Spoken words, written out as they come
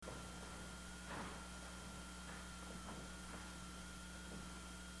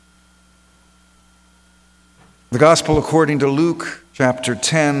The Gospel according to Luke, chapter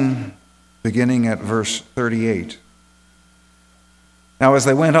 10, beginning at verse 38. Now as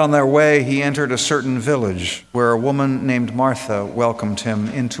they went on their way, he entered a certain village where a woman named Martha welcomed him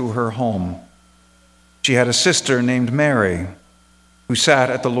into her home. She had a sister named Mary, who sat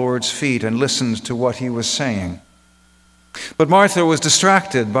at the Lord's feet and listened to what he was saying. But Martha was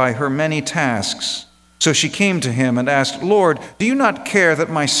distracted by her many tasks. So she came to him and asked, "Lord, do you not care that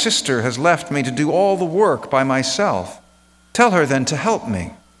my sister has left me to do all the work by myself? Tell her then to help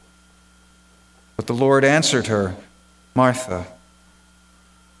me." But the Lord answered her, "Martha,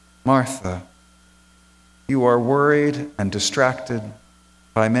 Martha, you are worried and distracted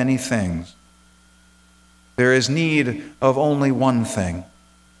by many things. There is need of only one thing.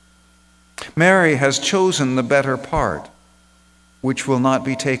 Mary has chosen the better part, which will not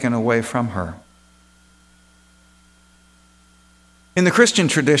be taken away from her." In the Christian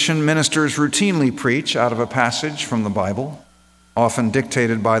tradition, ministers routinely preach out of a passage from the Bible, often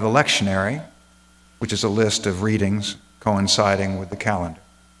dictated by the lectionary, which is a list of readings coinciding with the calendar.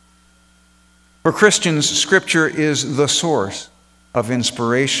 For Christians, Scripture is the source of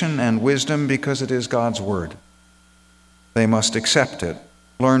inspiration and wisdom because it is God's Word. They must accept it,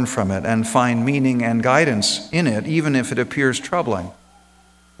 learn from it, and find meaning and guidance in it, even if it appears troubling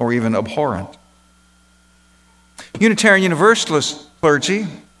or even abhorrent. Unitarian Universalist clergy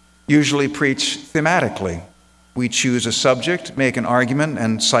usually preach thematically. We choose a subject, make an argument,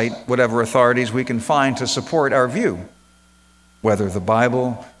 and cite whatever authorities we can find to support our view, whether the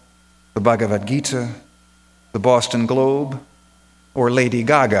Bible, the Bhagavad Gita, the Boston Globe, or Lady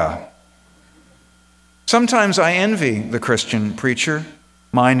Gaga. Sometimes I envy the Christian preacher,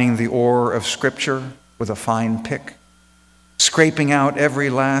 mining the ore of Scripture with a fine pick, scraping out every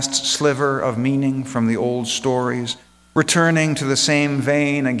last sliver of meaning from the old stories, returning to the same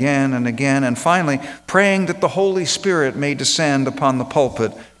vein again and again, and finally praying that the Holy Spirit may descend upon the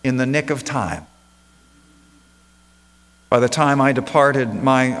pulpit in the nick of time. By the time I departed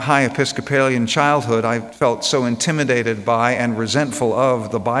my high Episcopalian childhood, I felt so intimidated by and resentful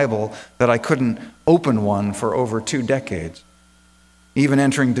of the Bible that I couldn't open one for over 2 decades. Even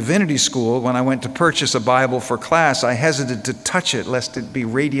entering divinity school, when I went to purchase a Bible for class, I hesitated to touch it lest it be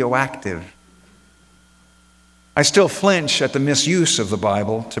radioactive. I still flinch at the misuse of the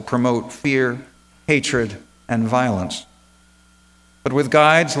Bible to promote fear, hatred, and violence. But with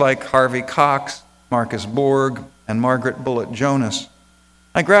guides like Harvey Cox, Marcus Borg, and Margaret Bullitt Jonas,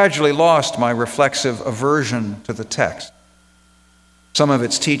 I gradually lost my reflexive aversion to the text. Some of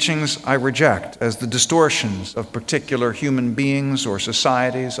its teachings I reject as the distortions of particular human beings or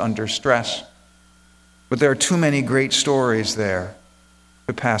societies under stress, but there are too many great stories there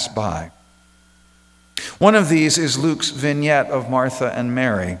to pass by. One of these is Luke's vignette of Martha and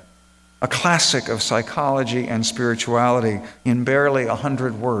Mary, a classic of psychology and spirituality in barely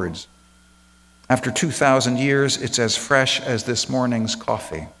 100 words. After 2,000 years, it's as fresh as this morning's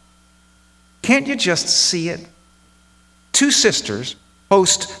coffee. Can't you just see it? 2 sisters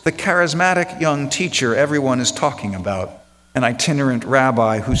host the charismatic young teacher everyone is talking about, an itinerant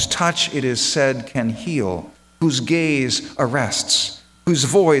rabbi whose touch, it is said, can heal, whose gaze arrests, whose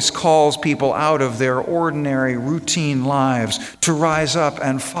voice calls people out of their ordinary, routine lives to rise up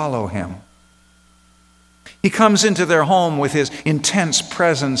and follow him. He comes into their home with his intense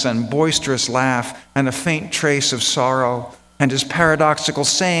presence and boisterous laugh and a faint trace of sorrow, and his paradoxical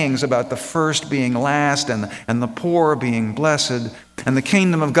sayings about the first being last and the poor being blessed, and the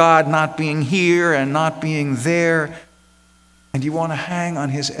kingdom of God not being here and not being there. And you want to hang on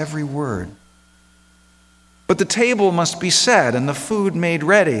his every word. But the table must be set and the food made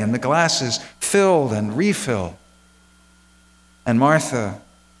ready and the glasses filled and refilled. And Martha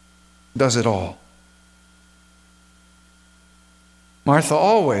does it all. Martha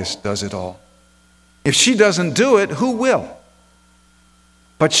always does it all. If she doesn't do it, who will?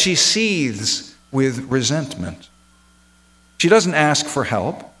 But she seethes with resentment. She doesn't ask for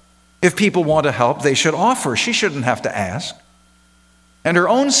help. If people want to help, they should offer. She shouldn't have to ask. And her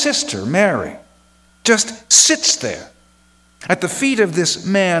own sister, Mary, just sits there at the feet of this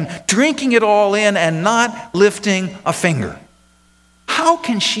man, drinking it all in and not lifting a finger. How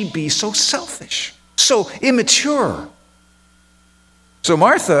can she be so selfish, so immature? So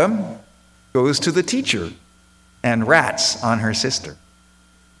Martha goes to the teacher and rats on her sister.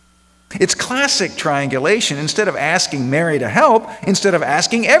 It's classic triangulation. Instead of asking Mary to help, instead of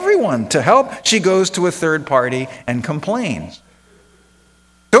asking everyone to help, she goes to a third party and complains.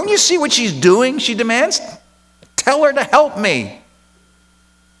 Don't you see what she's doing? She demands. Tell her to help me.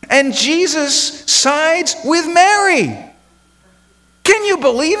 And Jesus sides with Mary. Can you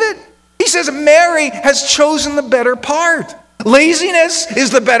believe it? He says Mary has chosen the better part. Laziness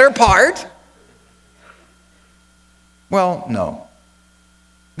is the better part? Well, no.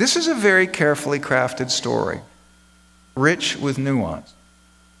 This is a very carefully crafted story, rich with nuance.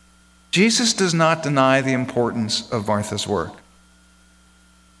 Jesus does not deny the importance of Martha's work.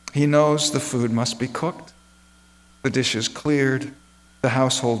 He knows the food must be cooked, the dishes cleared, the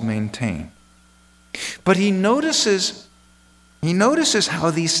household maintained. But he notices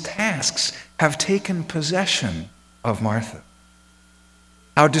how these tasks have taken possession of Martha.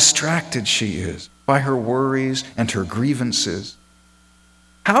 How distracted she is by her worries and her grievances.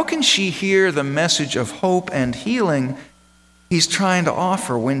 How can she hear the message of hope and healing he's trying to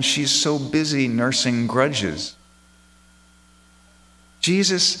offer when she's so busy nursing grudges?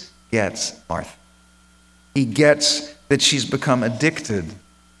 Jesus gets Martha. He gets that she's become addicted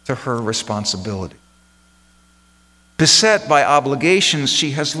to her responsibility. Beset by obligations,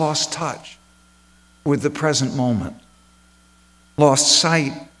 she has lost touch with the present moment, lost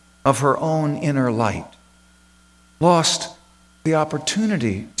sight of her own inner light, lost the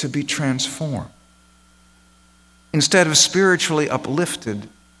opportunity to be transformed. Instead of spiritually uplifted,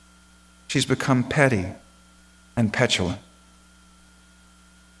 she's become petty and petulant.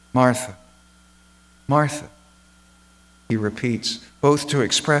 Martha, Martha, he repeats, both to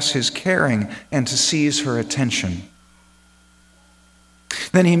express his caring and to seize her attention.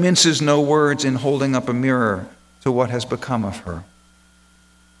 Then he minces no words in holding up a mirror to what has become of her.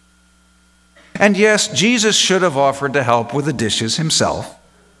 And yes, Jesus should have offered to help with the dishes himself.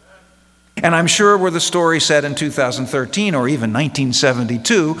 And I'm sure were the story set in 2013 or even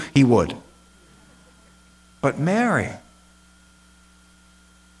 1972, he would. But Mary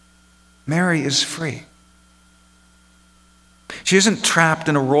is free. She isn't trapped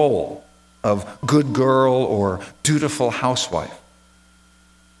in a role of good girl or dutiful housewife.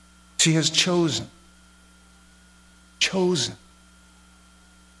 She has chosen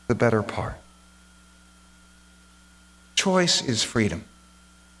the better part. Choice is freedom.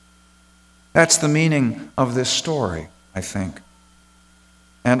 That's the meaning of this story, I think,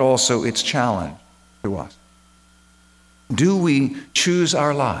 and also its challenge to us. Do we choose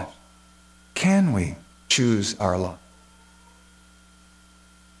our lives? Can we choose our lives?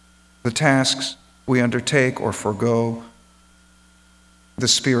 The tasks we undertake or forego, the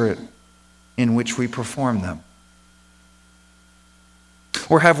spirit in which we perform them.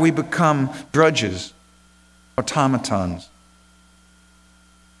 Or have we become drudges, automatons,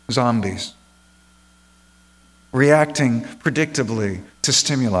 zombies, reacting predictably to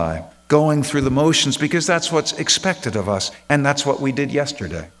stimuli, going through the motions because that's what's expected of us, and that's what we did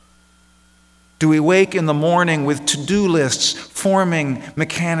yesterday? Do we wake in the morning with to-do lists forming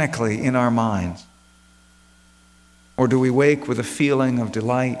mechanically in our minds? Or do we wake with a feeling of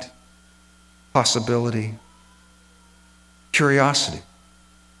delight, possibility, curiosity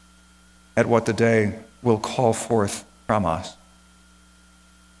at what the day will call forth from us?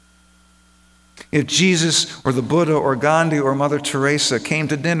 If Jesus or the Buddha or Gandhi or Mother Teresa came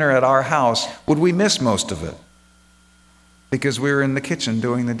to dinner at our house, would we miss most of it? Because we were in the kitchen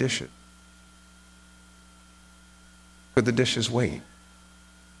doing the dishes. Could the dishes wait?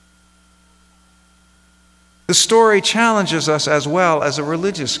 The story challenges us as well as a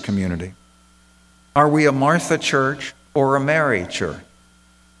religious community. Are we a Martha church or a Mary church?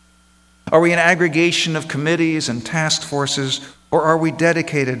 Are we an aggregation of committees and task forces, or are we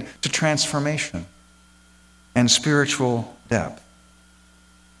dedicated to transformation and spiritual depth?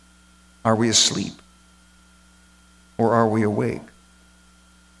 Are we asleep or are we awake?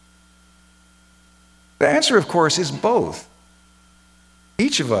 The answer, of course, is both.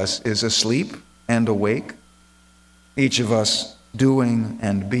 Each of us is asleep and awake. Each of us doing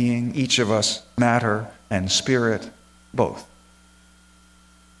and being. Each of us matter and spirit, both.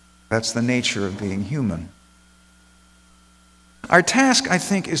 That's the nature of being human. Our task, I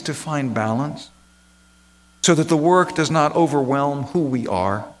think, is to find balance so that the work does not overwhelm who we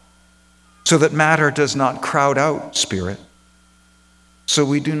are, so that matter does not crowd out spirit, so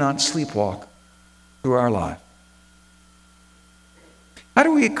we do not sleepwalk through our life. How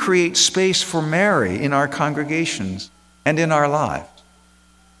do we create space for Mary in our congregations and in our lives?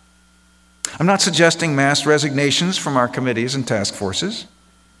 I'm not suggesting mass resignations from our committees and task forces.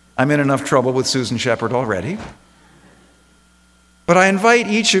 I'm in enough trouble with Susan Shepard already. But I invite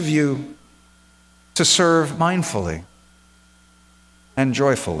each of you to serve mindfully and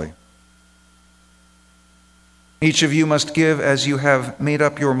joyfully. Each of you must give as you have made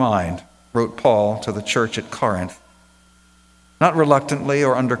up your mind, wrote Paul to the church at Corinth, not reluctantly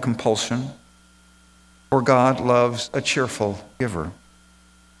or under compulsion, for God loves a cheerful giver.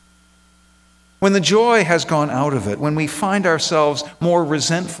 when the joy has gone out of it, when we find ourselves more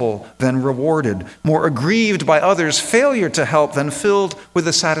resentful than rewarded, more aggrieved by others' failure to help than filled with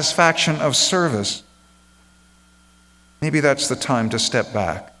the satisfaction of service, maybe that's the time to step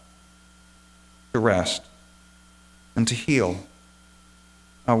back, to rest, and to heal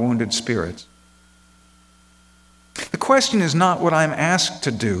our wounded spirits. The question is not what I'm asked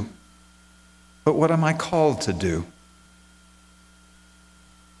to do, but what am I called to do?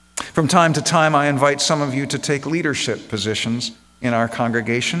 From time to time, I invite some of you to take leadership positions in our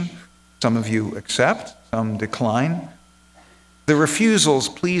congregation. Some of you accept, some decline. The refusals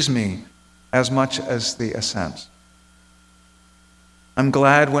please me as much as the assents. I'm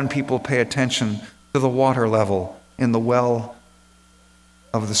glad when people pay attention to the water level in the well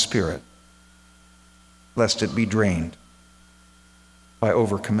of the Spirit, lest it be drained by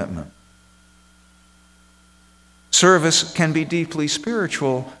overcommitment. Service can be deeply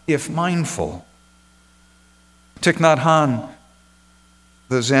spiritual if mindful. Thich Nhat Hanh,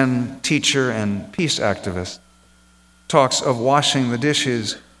 the Zen teacher and peace activist, talks of washing the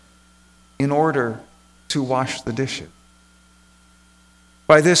dishes in order to wash the dishes.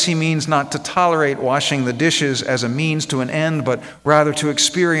 By this he means not to tolerate washing the dishes as a means to an end, but rather to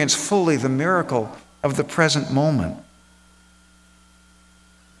experience fully the miracle of the present moment.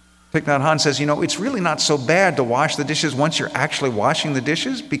 Thich Nhat Hanh says, it's really not so bad to wash the dishes once you're actually washing the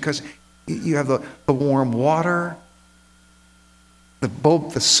dishes, because you have the warm water,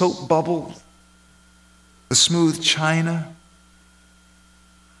 the soap bubbles, the smooth china,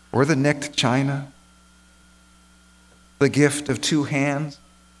 or the nicked china, the gift of two hands,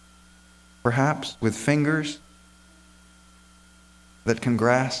 perhaps with fingers that can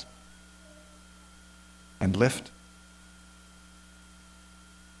grasp and lift.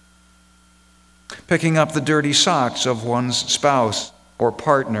 Picking up the dirty socks of one's spouse or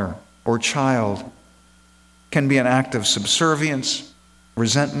partner or child can be an act of subservience,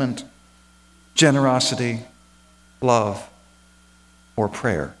 resentment, generosity, love, or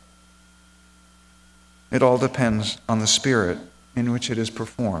prayer. It all depends on the spirit in which it is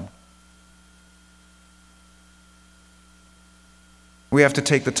performed. We have to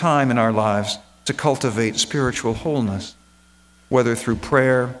take the time in our lives to cultivate spiritual wholeness, whether through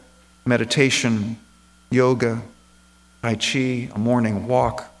prayer, meditation, yoga, tai chi, a morning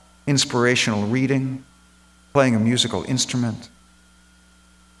walk, inspirational reading, playing a musical instrument,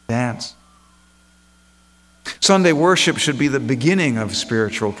 dance. Sunday worship should be the beginning of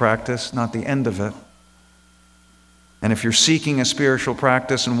spiritual practice, not the end of it. And if you're seeking a spiritual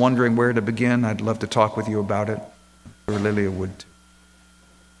practice and wondering where to begin, I'd love to talk with you about it, or Lilia would too.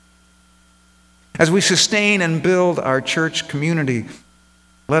 As we sustain and build our church community,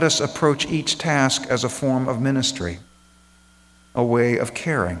 let us approach each task as a form of ministry, a way of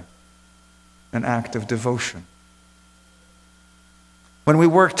caring, an act of devotion. When we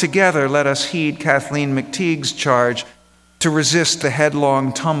work together, let us heed Kathleen McTeague's charge to resist the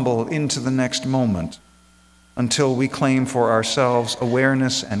headlong tumble into the next moment until we claim for ourselves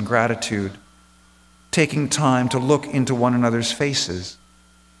awareness and gratitude, taking time to look into one another's faces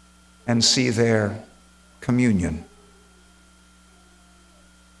and see their communion.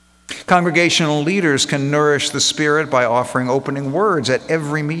 Congregational leaders can nourish the Spirit by offering opening words at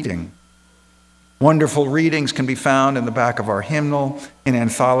every meeting. Wonderful readings can be found in the back of our hymnal, in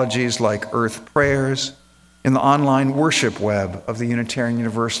anthologies like Earth Prayers, in the online worship web of the Unitarian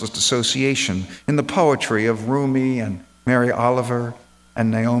Universalist Association, in the poetry of Rumi and Mary Oliver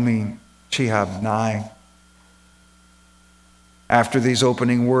and Naomi Shihab Nye. After these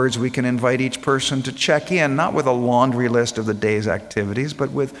opening words, we can invite each person to check in, not with a laundry list of the day's activities,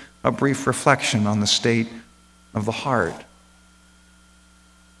 but with a brief reflection on the state of the heart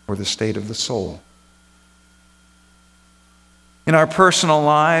or the state of the soul. In our personal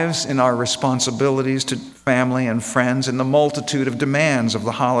lives, in our responsibilities to family and friends, in the multitude of demands of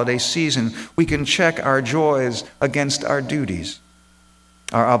the holiday season, we can check our joys against our duties,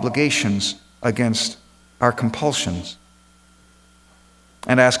 our obligations against our compulsions,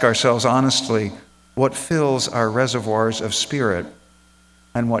 and ask ourselves honestly, what fills our reservoirs of spirit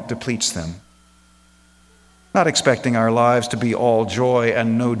and what depletes them? Not expecting our lives to be all joy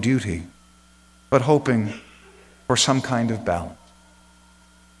and no duty, but hoping for some kind of balance.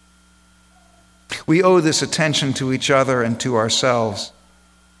 We owe this attention to each other and to ourselves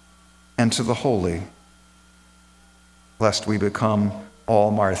and to the holy, lest we become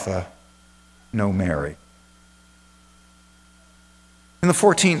all Martha, no Mary. In the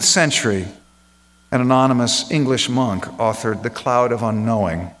 14th century, an anonymous English monk authored The Cloud of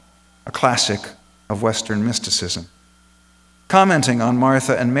Unknowing, a classic of Western mysticism. Commenting on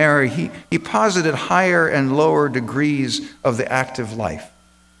Martha and Mary, he posited higher and lower degrees of the active life.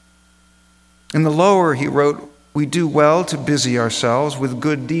 In the lower, he wrote, "We do well to busy ourselves with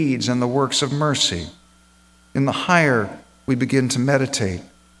good deeds and the works of mercy." In the higher, we begin to meditate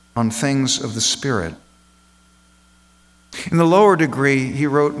on things of the Spirit. In the lower degree, he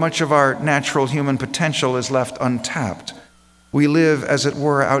wrote, much of our natural human potential is left untapped. We live, as it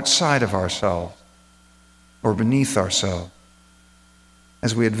were, outside of ourselves or beneath ourselves.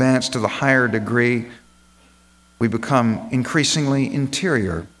 As we advance to the higher degree, we become increasingly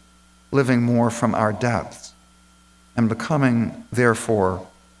interior, living more from our depths and becoming, therefore,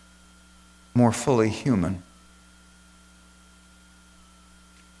 more fully human.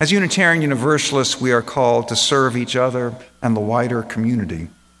 As Unitarian Universalists, we are called to serve each other and the wider community.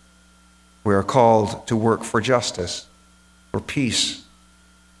 We are called to work for justice, for peace,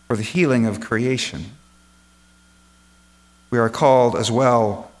 for the healing of creation. We are called as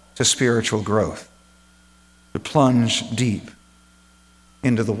well to spiritual growth, to plunge deep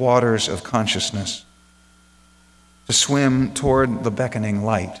into the waters of consciousness, to swim toward the beckoning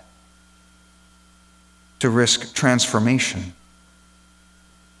light, to risk transformation,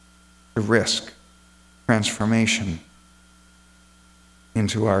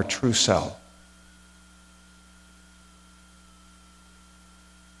 into our true self.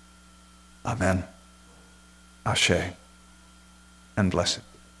 Amen. Ashe. And blessed.